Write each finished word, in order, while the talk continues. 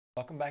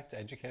Welcome back to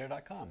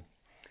Educator.com.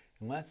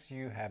 Unless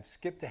you have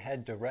skipped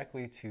ahead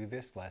directly to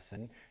this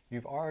lesson,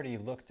 you've already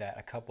looked at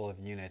a couple of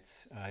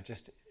units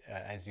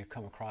as you've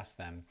come across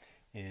them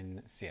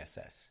in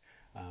CSS.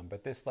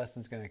 But this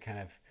lesson is going to kind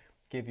of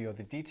give you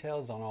the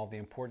details on all the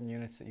important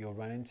units that you'll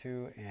run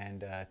into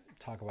and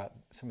talk about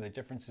some of the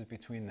differences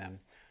between them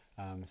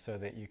so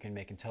that you can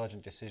make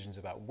intelligent decisions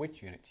about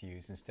which unit to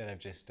use instead of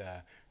just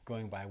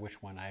going by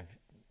which one I've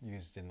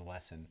used in the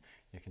lesson.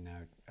 You can now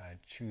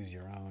choose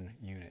your own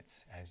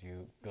units as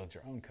you build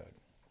your own code.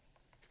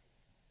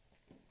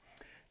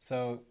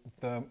 So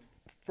the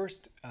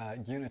first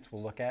units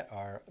we'll look at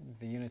are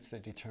the units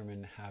that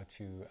determine how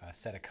to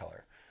set a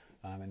color.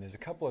 And there's a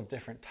couple of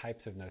different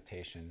types of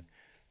notation,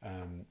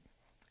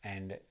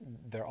 and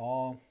they're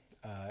all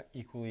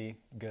equally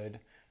good.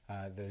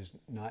 There's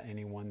not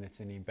any one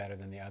that's any better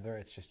than the other.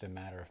 It's just a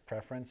matter of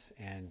preference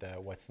and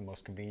what's the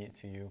most convenient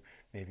to you,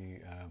 maybe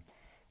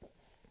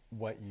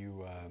what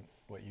you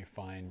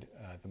find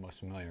the most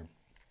familiar.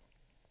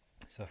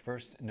 So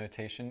first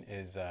notation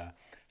is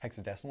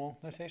hexadecimal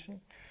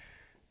notation,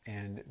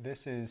 and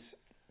this is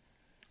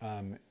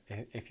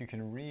if you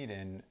can read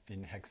in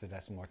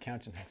hexadecimal or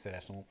count in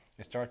hexadecimal,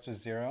 it starts with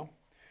 0,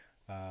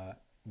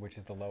 which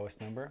is the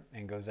lowest number,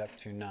 and goes up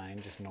to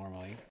 9 just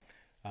normally.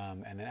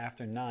 And then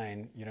after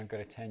 9, you don't go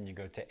to 10, you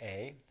go to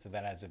A, so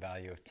that has a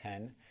value of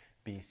 10,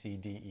 B, C,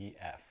 D, E,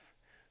 F.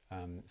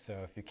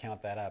 So if you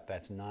count that up,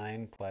 that's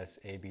 9 plus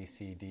A, B,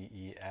 C, D,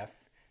 E,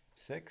 F,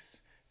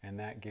 6, and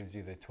that gives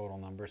you the total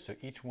number. So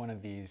each one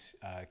of these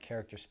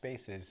character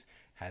spaces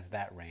has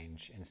that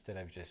range instead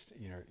of just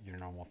your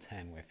normal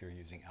 10 if you're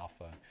using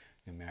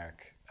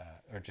alphanumeric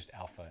or just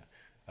alpha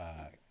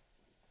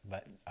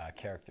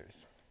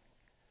characters.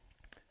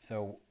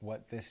 So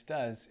what this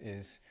does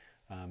is,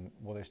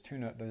 well,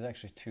 there's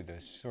actually two.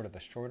 There's sort of the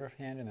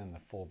shorthand and then the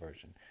full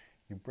version.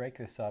 You break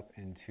this up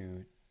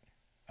into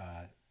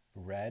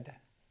red,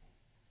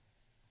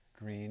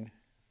 green,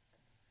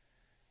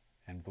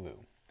 and blue.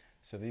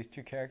 So these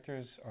two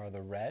characters are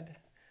the red,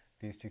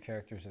 these two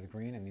characters are the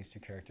green, and these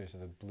two characters are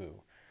the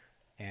blue.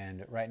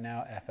 And right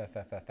now,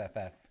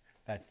 FFFFFF,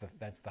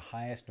 that's the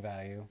highest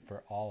value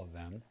for all of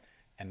them,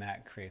 and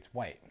that creates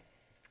white.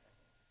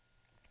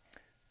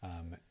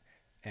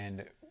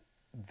 And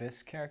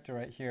this character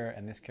right here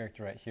and this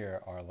character right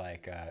here are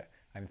like, I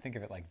mean, think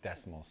of it like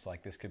decimals. So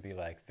like this could be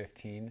like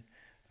 15,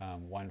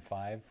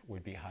 1.5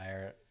 would be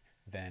higher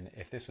than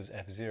if this was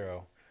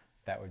F0,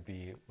 that would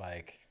be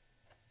like,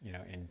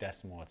 in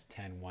decimal it's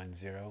 10, 1,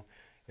 0.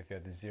 If you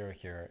have the 0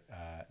 here,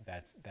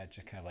 that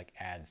just kind of like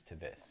adds to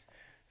this.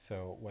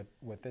 So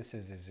what this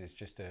is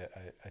just a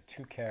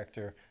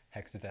two-character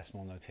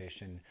hexadecimal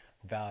notation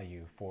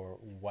value for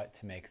what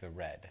to make the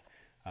red.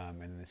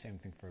 And then the same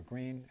thing for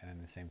green, and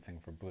then the same thing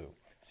for blue.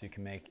 So you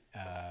can make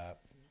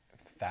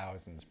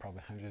thousands,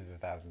 probably hundreds of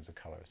thousands of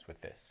colors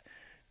with this.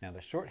 Now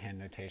the shorthand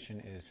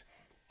notation is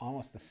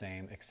almost the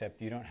same,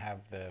 except you don't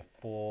have the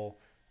full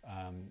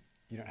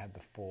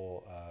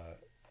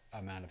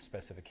amount of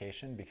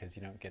specification because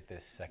you don't get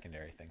this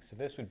secondary thing. So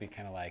this would be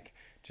kind of like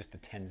just the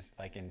tens,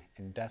 like in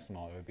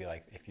decimal it would be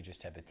like if you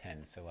just had the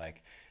tens, so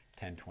like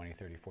 10, 20,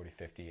 30, 40,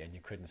 50, and you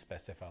couldn't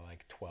specify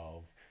like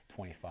 12,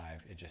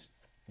 25, it just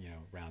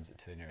rounds it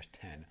to the nearest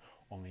 10,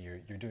 only you're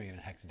doing it in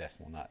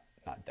hexadecimal,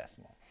 not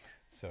decimal.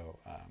 So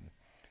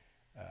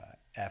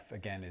F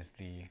again is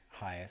the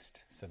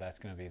highest, so that's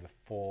going to be the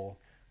full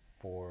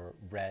for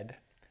red,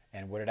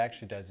 and what it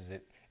actually does is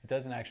it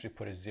doesn't actually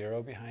put a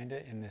 0 behind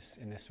it in this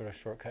sort of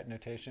shortcut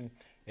notation.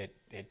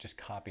 It just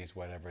copies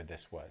whatever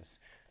this was.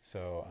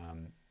 So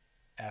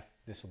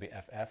this will be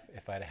FF.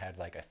 If I'd had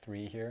like a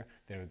 3 here,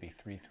 then it would be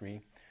 3,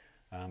 3.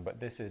 But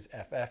this is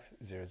FF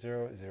 0,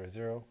 0, 0,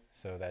 0.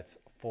 So that's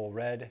full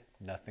red,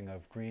 nothing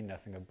of green,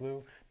 nothing of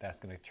blue. That's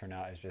going to turn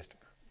out as just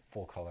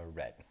full color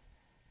red.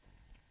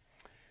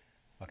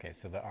 Okay,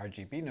 so the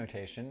Rgb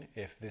notation,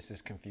 if this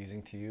is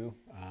confusing to you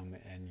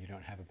and you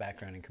don't have a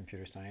background in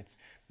computer science,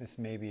 this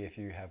may be if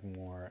you have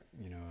more,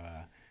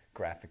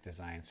 graphic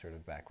design sort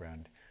of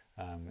background.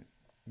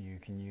 You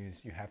can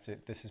use,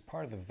 this is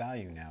part of the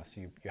value now,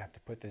 so you have to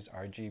put this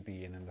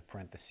Rgb and then the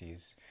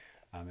parentheses,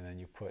 and then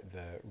you put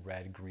the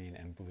red, green,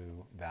 and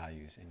blue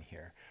values in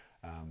here.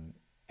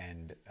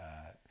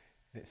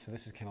 So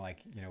this is kind of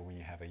like, when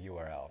you have a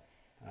URL,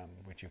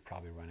 which you've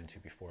probably run into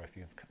before if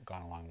you've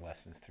gone along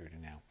lessons through to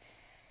now.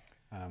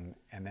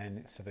 And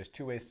then, so there's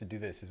two ways to do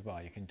this as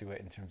well. You can do it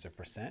in terms of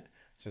percent.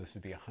 So this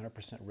would be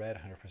 100% red,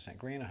 100%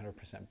 green,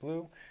 100%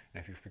 blue.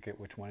 And if you forget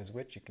which one is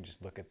which, you can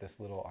just look at this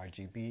little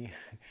RGB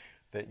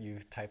that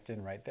you've typed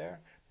in right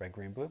there, red,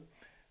 green, blue.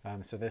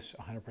 So this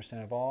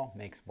 100% of all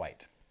makes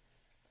white.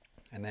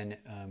 And then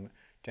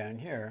down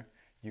here,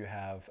 you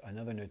have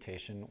another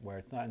notation where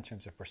it's not in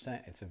terms of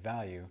percent, it's a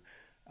value.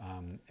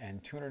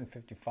 And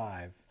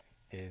 255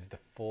 is the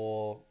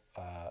full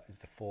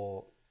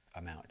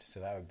amount, so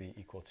that would be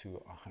equal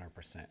to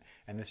 100%.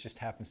 And this just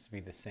happens to be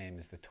the same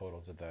as the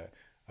totals of the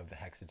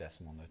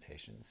hexadecimal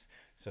notations.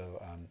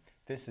 So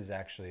this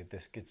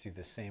gets you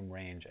the same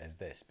range as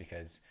this,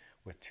 because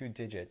with 2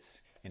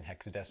 digits in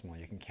hexadecimal,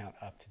 you can count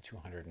up to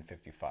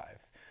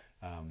 255.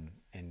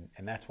 And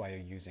that's why you're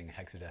using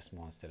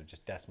hexadecimal instead of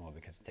just decimal,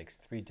 because it takes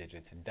 3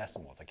 digits in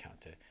decimal to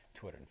count to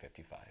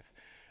 255.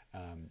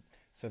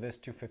 So this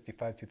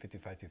 255,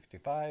 255,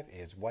 255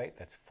 is white.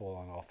 That's full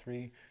on all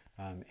three.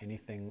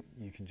 Anything,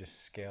 you can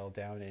just scale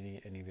down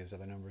any of these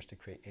other numbers to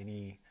create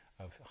any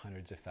of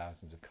hundreds of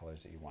thousands of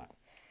colors that you want.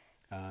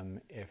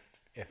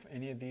 If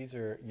any of these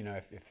are,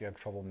 if you have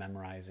trouble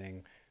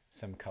memorizing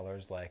some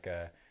colors like,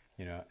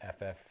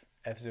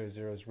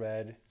 F00 is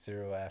red,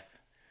 0F,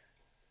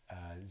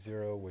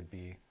 0 would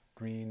be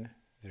green,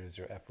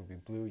 00F would be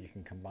blue. You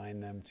can combine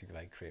them to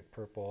create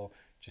purple,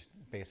 just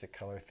basic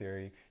color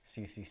theory.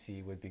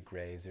 CCC would be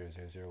gray, 000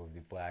 would be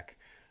black.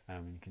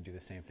 You can do the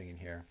same thing in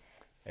here.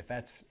 If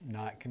that's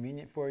not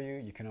convenient for you,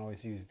 you can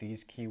always use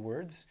these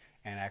keywords,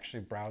 and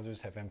actually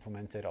browsers have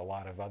implemented a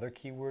lot of other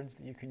keywords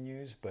that you can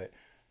use, but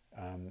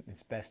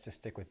it's best to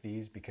stick with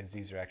these because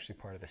these are actually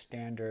part of the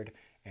standard,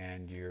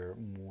 and you're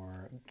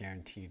more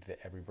guaranteed that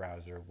every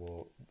browser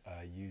will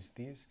use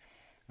these.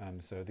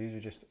 So these are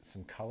just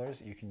some colors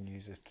that you can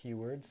use as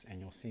keywords,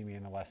 and you'll see me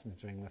in the lessons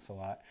doing this a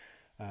lot,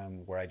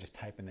 where I just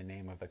type in the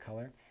name of the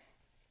color,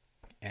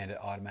 and it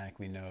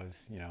automatically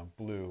knows,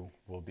 blue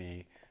will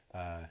be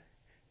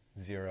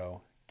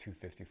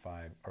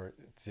 0255 or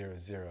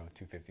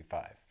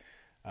 00255,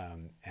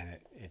 and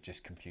it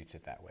just computes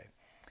it that way.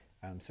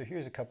 So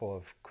here's a couple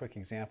of quick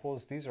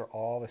examples. These are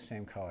all the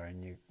same color,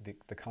 and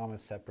the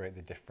commas separate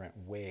the different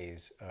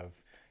ways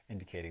of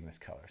indicating this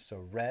color.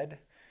 So red,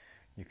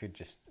 you could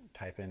just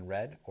type in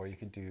red, or you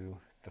could do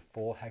the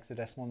full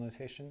hexadecimal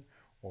notation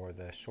or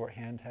the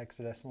shorthand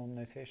hexadecimal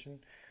notation.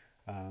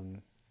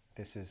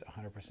 This is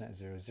 100%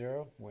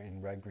 00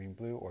 in red, green,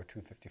 blue, or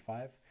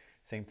 255.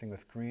 Same thing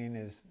with green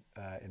is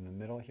in the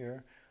middle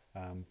here.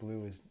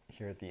 Blue is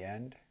here at the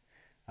end.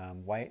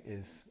 White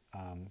is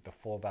the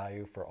full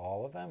value for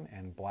all of them,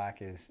 and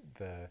black is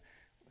the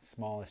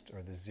smallest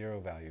or the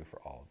 0 value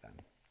for all of them.